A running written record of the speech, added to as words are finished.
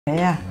哎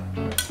呀，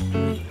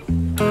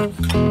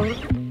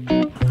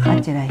换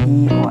一个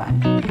鱼丸，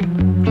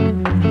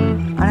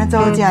安尼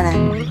做好食呢？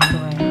对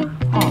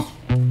啊，哦，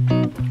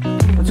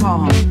不错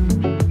哦。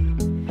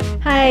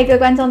嗨，各位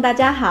观众，大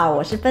家好，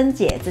我是芬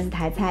姐，这是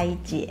台菜一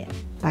姐。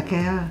大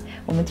家好。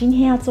我们今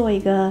天要做一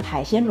个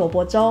海鲜萝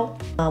卜粥，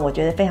我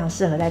觉得非常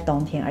适合在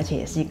冬天，而且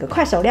也是一个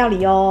快手料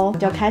理哦。我们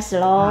就开始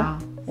喽。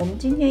我们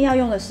今天要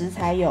用的食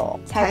材有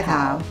菜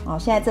桃，哦，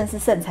现在正是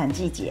盛产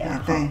季节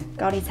啊。对，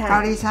高丽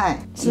菜、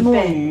虱目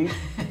鱼、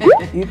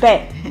鱼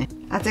背。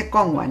啊，这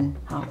贡丸，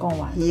好，贡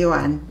丸、鱼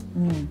丸，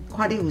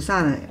看你有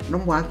啥嘞，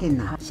拢无要紧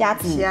啦。虾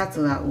子啊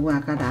有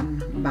啊，甲蓝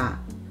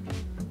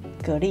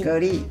肉、蛤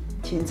蜊、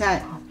芹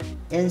菜、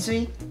盐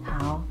水。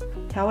好，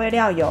调味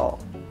料有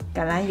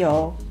橄榄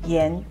油、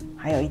盐，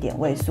还有一点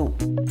味素。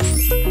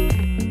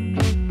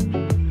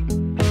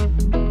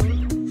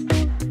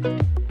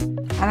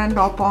啊，咱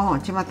萝卜吼，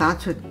即马打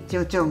出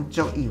少种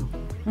足油。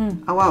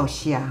啊，我有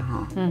写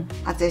吼。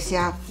啊，这写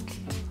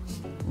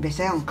袂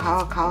使用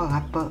烤较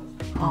薄。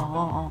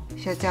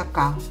小只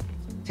高，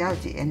只有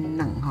一盐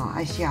两吼，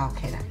爱烧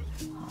起来。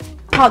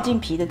靠近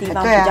皮的地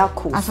方比较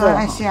苦涩。所以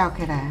爱烧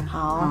起来。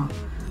好。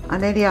安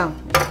尼了，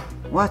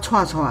我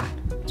串，好，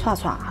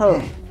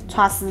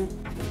串丝。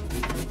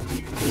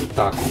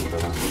大孔的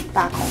啦。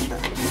大孔的。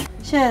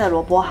现在的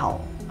萝卜好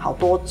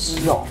多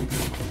汁哦。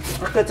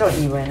我搁做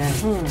油的呢。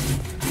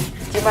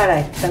即摆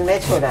来当咧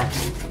出来，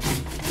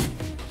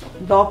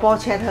萝卜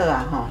切好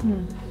啊吼。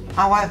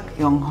啊，我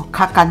用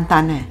较简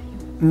单的，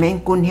唔免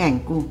滚遐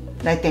久，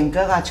来电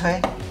锅甲吹。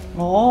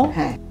哦。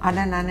嘿，啊，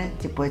咱安尼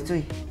一杯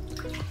水，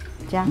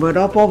加。无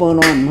萝卜无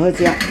烂唔好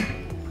食。啊，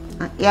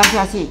压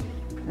下去，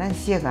咱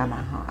熟啊嘛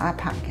吼，啊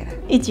烫起来。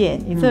一姐，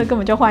你这个根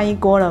本就换一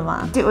锅了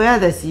嘛。这位啊，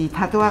就是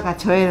他拄仔甲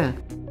吹了，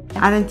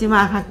啊，咱即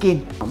马较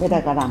紧，要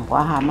来甲南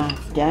瓜蛤蟆，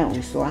今日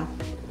有刷。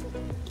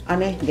安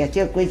尼掠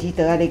这果子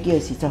刀啊，咧叫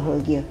是足好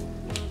叫。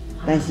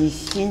但是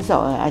新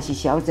手的还是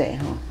小姐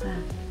吼，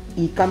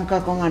伊感觉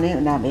讲安尼，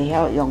若袂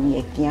晓用伊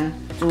会惊。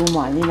煮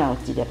满你若有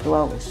一粒拄仔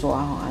有刷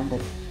吼，安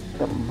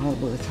就唔好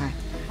无菜。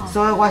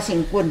所以我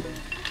先滚，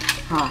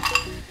吼，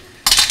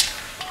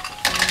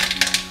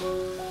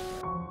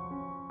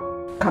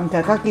砍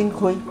起较紧开，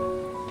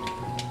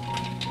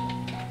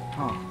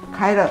吼，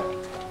开了。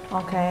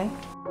OK。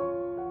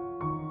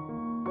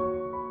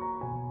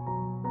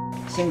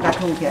先甲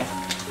烫起来。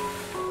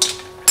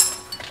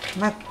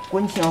莫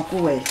滚伤久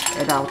会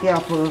老掉，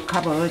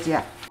较无好食。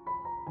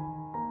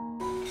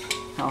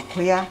好，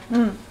开啊。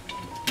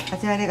啊，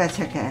这你甲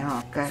切起来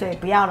吼，水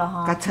不要了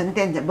哈。甲沉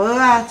淀者，无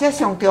啊，这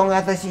上重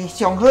要就是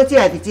上好食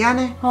的伫这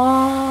呢。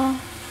哦。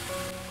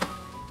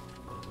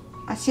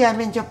啊，下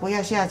面就不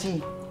要下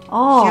去。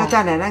哦。小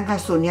等下咱较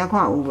顺遐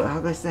看有无，还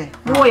佫洗。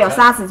如果有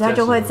沙子，它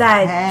就会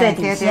在最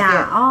底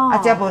下。哦。啊，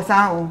这无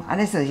沙有，安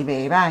尼算是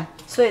袂歹。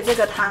所以这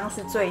个汤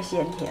是最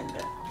鲜甜的。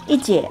一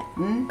姐，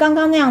刚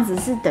刚那样子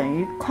是等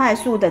于快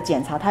速的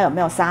检查它有没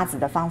有沙子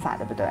的方法，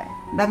对不对？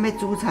咱要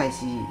煮菜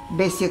是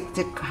要熟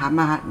这蛤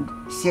蟆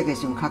熟的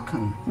时候较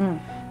烫，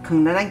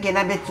烫了咱今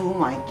仔要煮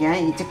糜，今日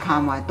伊这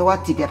骹糜拄啊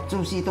一粒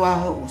注水拄啊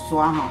好有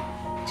刷吼，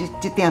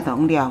这点就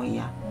拢了去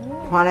啊。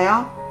看咧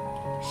哦，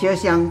烧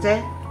香这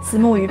虱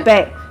目鱼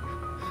背，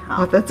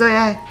好，就最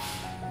爱。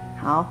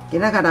好，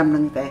今仔甲淋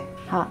两茶。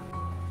好，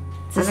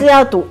只是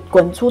要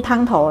滚出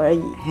汤头而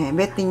已。嘿，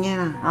要甜的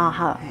啦。啊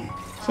好。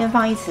先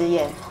放1匙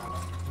盐，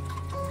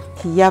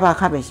鱼仔肉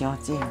较袂伤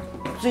济，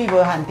水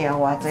无限调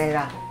偌济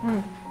啦。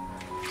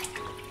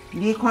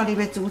你看你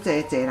要煮济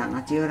人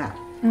啊少啦。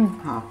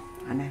好，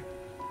安尼。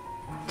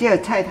这个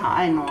菜头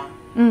爱烂。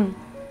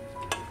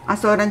啊，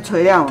所以咱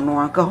吹了有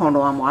烂，搁互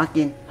烂无要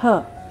紧。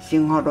好，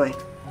先好落。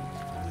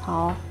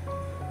好。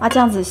啊，这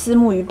样子虱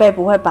目鱼背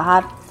不会把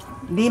它。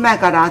你莫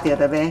甲拉掉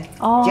就袂。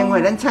哦。前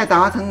回咱菜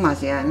头仔汤嘛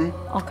是安尼。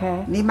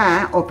OK。你莫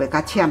安黑白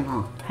甲浅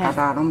吼。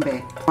大拢袂。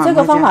这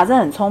个方法真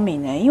的很聪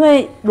明哎，因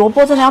为萝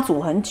卜真的要煮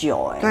很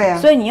久哎。对啊。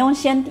所以你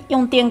先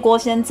用电锅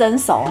先蒸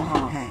熟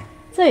哈，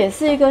这也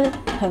是一个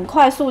很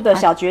快速的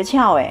小诀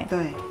窍哎。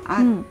对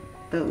啊，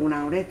都有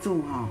人有咧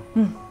煮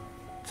吼。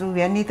煮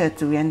完你的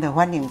煮完就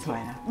反映出来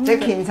了。这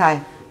芹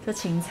菜。这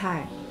芹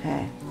菜，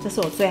这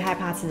是我最害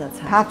怕吃的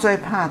菜。他最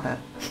怕的。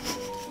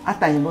啊，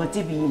但是无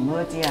这味唔好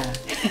食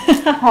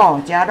啦。吼，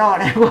食卤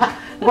咧，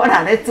我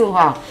若咧煮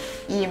吼，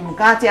伊唔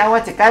敢食，我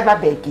一摆捌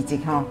袂记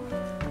一吼。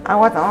啊，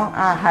我就讲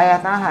啊，系啊，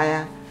当系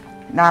啊。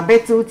若要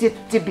煮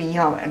这味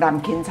吼，蓝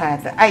芹菜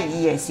就爱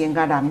伊会先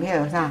甲蓝迄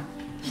个啥，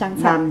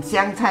蓝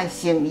香菜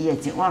先伊会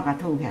一碗甲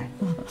吐起来，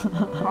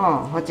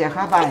哦，好食较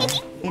歹。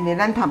因为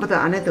咱差不多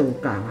安尼就有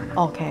够啊。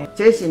OK。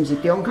这是毋是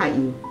中较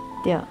油？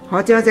对。好，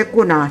这这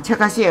滚啊，切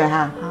较小的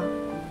哈。好。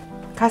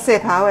较细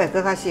泡的，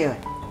搁较小的。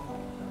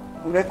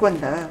有咧滚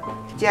得，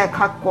这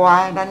较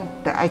乖，咱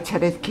就爱切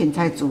咧芹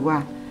菜珠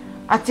啊。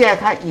啊，这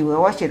较油的，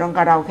我是拢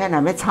甲捞起，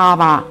若要炒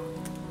肉。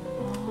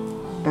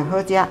就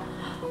好食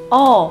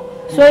哦，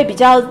所以比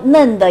较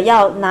嫩的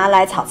要拿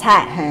来炒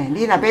菜。嘿，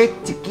你若要一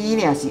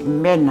支尔是唔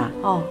免啦。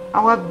哦。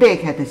啊，我买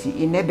起来就是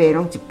因咧卖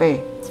拢一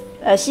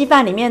把。稀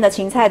饭里面的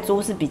芹菜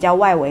珠是比较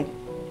外围，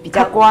比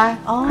较乖，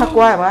较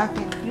乖无要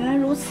紧。原来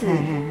如此。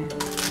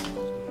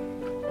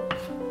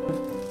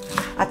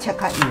切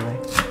较油的，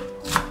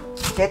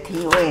这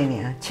提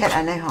味尔，切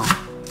安尼吼，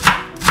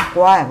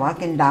我的无要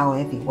紧，老的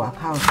伫外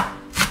口，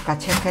甲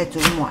切开煮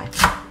糜。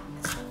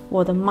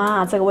我的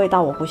妈啊，这个味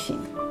道我不行，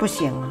不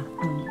行啊！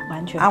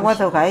完全不行。啊，我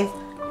都甲伊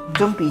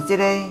准备这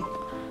个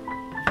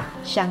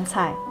香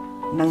菜，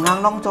两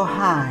项拢做好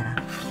的啦。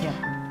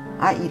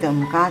啊，伊就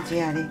唔敢食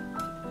哩。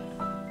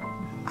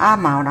啊，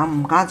嘛有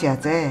人唔敢食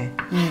这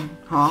个，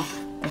吼。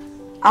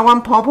啊，阮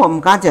婆婆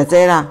唔敢食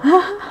这啦。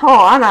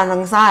好，啊，若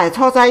两三个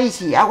凑在一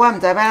起，啊，我唔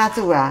知要安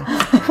怎煮啦。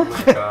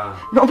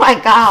拢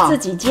歹加哦。自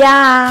己加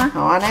啊。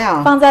好安尼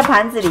哦。放在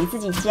盘子里自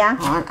己加。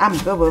好啊，毋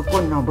过无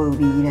滚哦，无味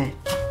呢。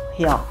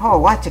有。好，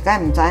我一概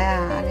唔知啊，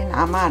恁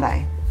阿嬷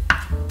来，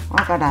我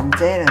甲拦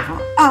这了，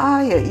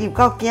讲哟，伊有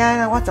够惊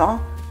啦，我怎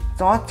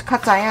较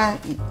知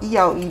影，以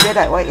后伊要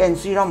来我淹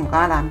水拢唔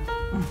敢拦。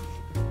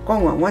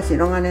讲完我是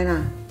拢安尼啦。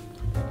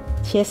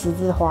切十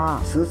字花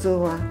啊。十字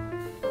花。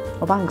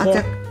我帮你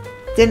切。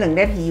这两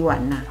粒鱼丸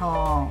啦。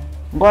哦。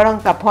我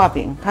拢甲破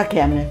平，较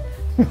咸呢。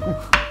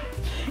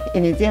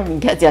因为这物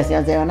件食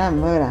伤济，咱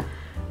唔好啦。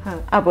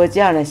啊，无食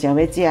呢，想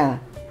要食啦。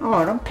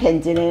哦，拢骗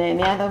一个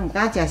尔，都唔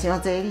敢食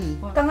伤济哩。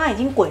刚刚已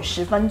经滚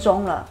10分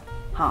钟了，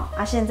好，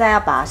现在要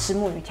把虱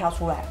目鱼挑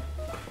出来。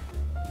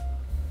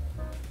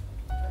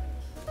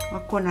我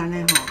滚安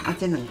尼吼，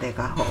这两块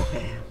甲和起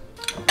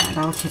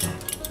啊，捞起来。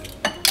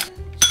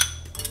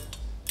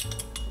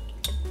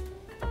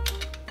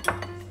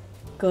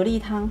蛤蜊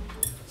汤。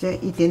这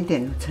一点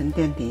点沉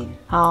淀点。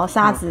好，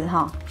沙子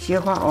哈。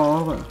小可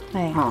乌无？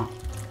哎。吼，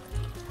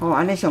好，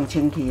安尼上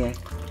清气的。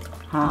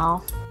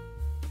好。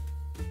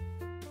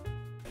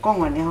讲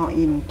完了吼，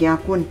伊唔惊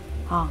滚，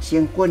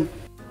先滚。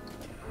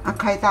啊，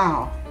开大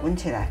吼，滚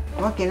起来。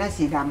我今仔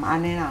是淋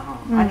安尼啦吼，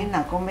啊，恁若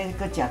讲要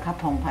搁食较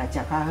澎湃，食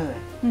较好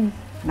的。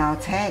然后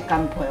青的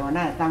干皮我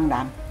那会当淋。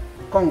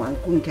讲完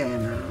滚起来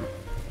嘛。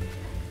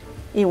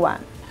1碗。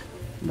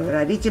无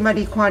啦，你即摆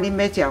你看恁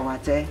要食偌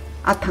济？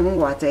啊，汤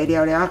偌济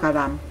了了啊，甲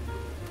淋，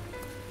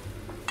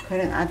可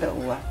能啊都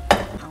有啊。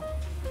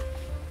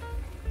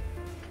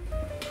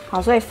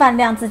好，所以饭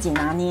量自己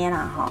拿捏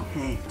啦，哈。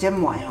嘿，这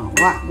糜吼，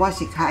我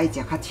是较爱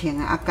食较清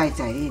的，啊，钙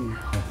在恁啦。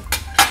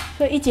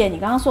所以一姐，你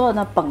刚刚说的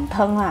那本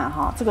汤啊，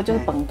哈，这个就是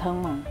本汤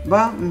嘛？无，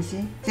唔是，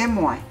这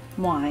糜。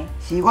糜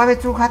是我要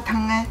煮较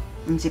汤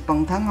的，唔是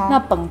本汤哦。那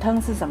本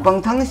汤是什么？本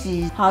汤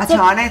是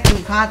像安尼猪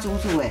脚煮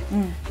的，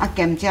啊，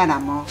咸蔗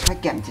蓝哦，较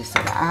咸一丝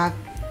啦，啊。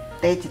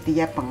底一滴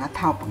啊饭啊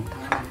透饭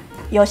汤啊，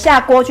有下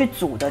锅去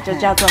煮的就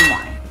叫做糜，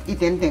一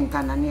点点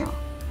橄榄料。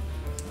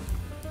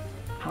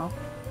好，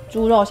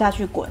猪肉下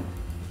去滚。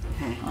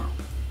嘿，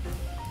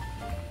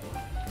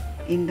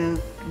因都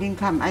恁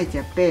较唔爱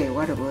食白的，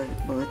我就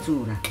无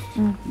煮啦。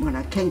无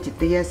啦，啃一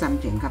滴啊三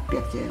层较白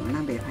者，我那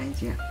袂歹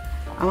食。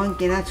啊，阮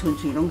今仔纯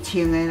粹拢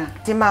清的啦。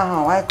即摆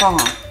吼，我讲哦，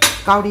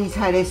高丽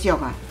菜咧熟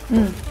啊。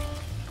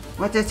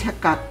我这切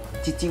角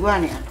一周啊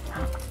尔。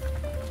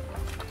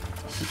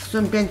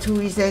顺便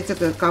出一些这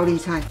个高丽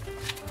菜，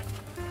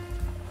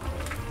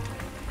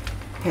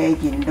黑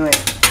银类，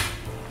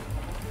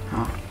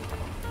好。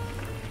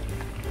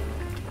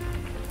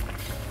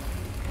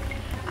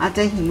啊，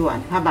这鱼丸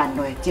较慢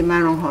落，今摆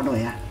拢好落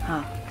啊。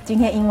好，今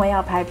天因为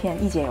要拍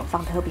片，一姐有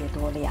放特别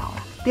多料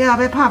啦。对啊，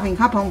要拍片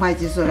较澎湃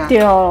一丝啦。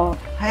对哦。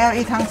还要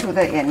1汤匙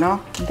的盐哦。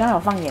你刚刚有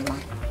放盐吗？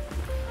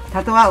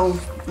它都要有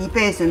1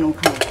倍时有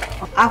放。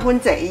啊，粉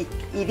者伊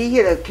你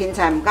迄个芹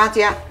菜唔敢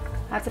食。啊，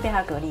这边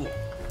还有蛤蜊。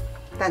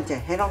等者，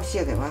迄拢熟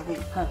的我去。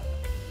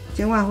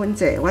整碗粉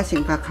者我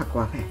先甲壳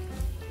刮开。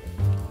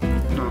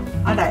吼，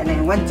啊来呢，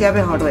阮只要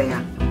好落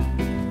啊。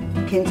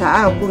芹菜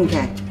要有滚起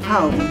来，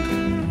较有味。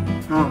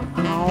吼。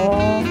好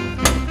哦。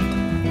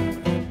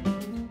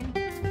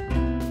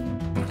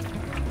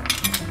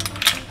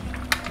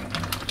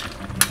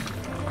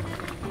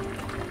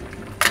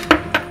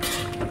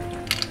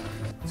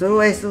煮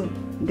味素，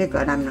你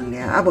个淋2粒，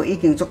啊无已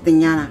经足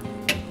甜啊啦。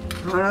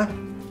好了。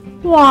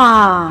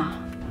哇！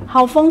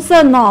好丰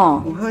盛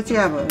哦！有好食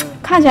无？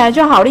看起来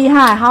就好厉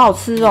害，好好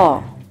吃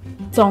哦。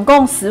总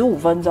共15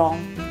分钟。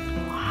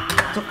哇！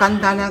足简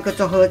单啊，佮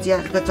足好食，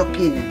佮足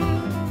紧的。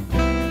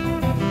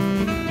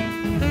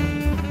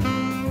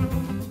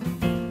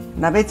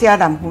若要食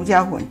蓝胡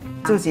椒粉，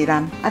煮一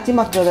篮。啊，即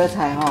马高丽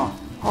菜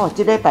吼，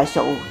这礼拜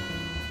熟有，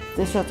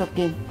这熟足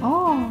紧。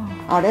哦。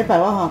后礼拜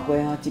我看过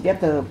吼，一粒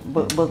都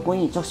无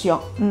滚伊足熟。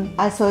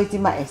啊，所以即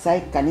马会使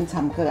甲恁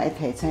参考来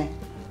提醒。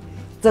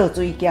做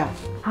水饺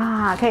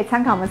啊，可以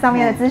参考我们上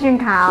面的资讯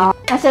卡哦。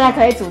那现在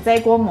可以煮这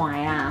一锅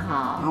糜啦，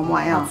哈，好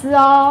糜哦，好吃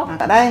哦。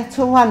来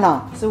出饭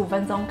咯，15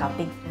分钟搞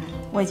定，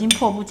我已经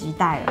迫不及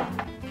待了。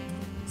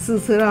试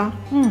吃咯。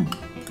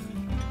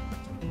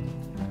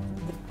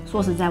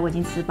说实在，我已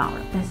经吃饱了，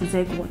但是这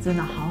一锅真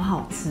的好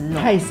好吃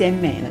哦，太鲜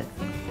美了，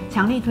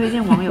强力推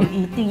荐网友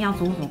一定要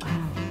煮煮看。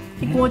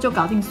一锅就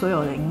搞定所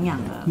有的营养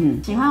了。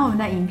喜欢我们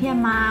的影片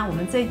吗？我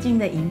们最近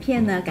的影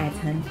片呢改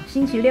成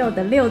星期六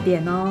的6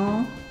点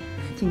哦。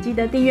请记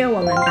得订阅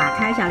我们，打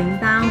开小铃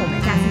铛，我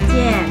们下次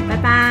见，拜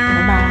拜。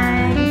拜拜。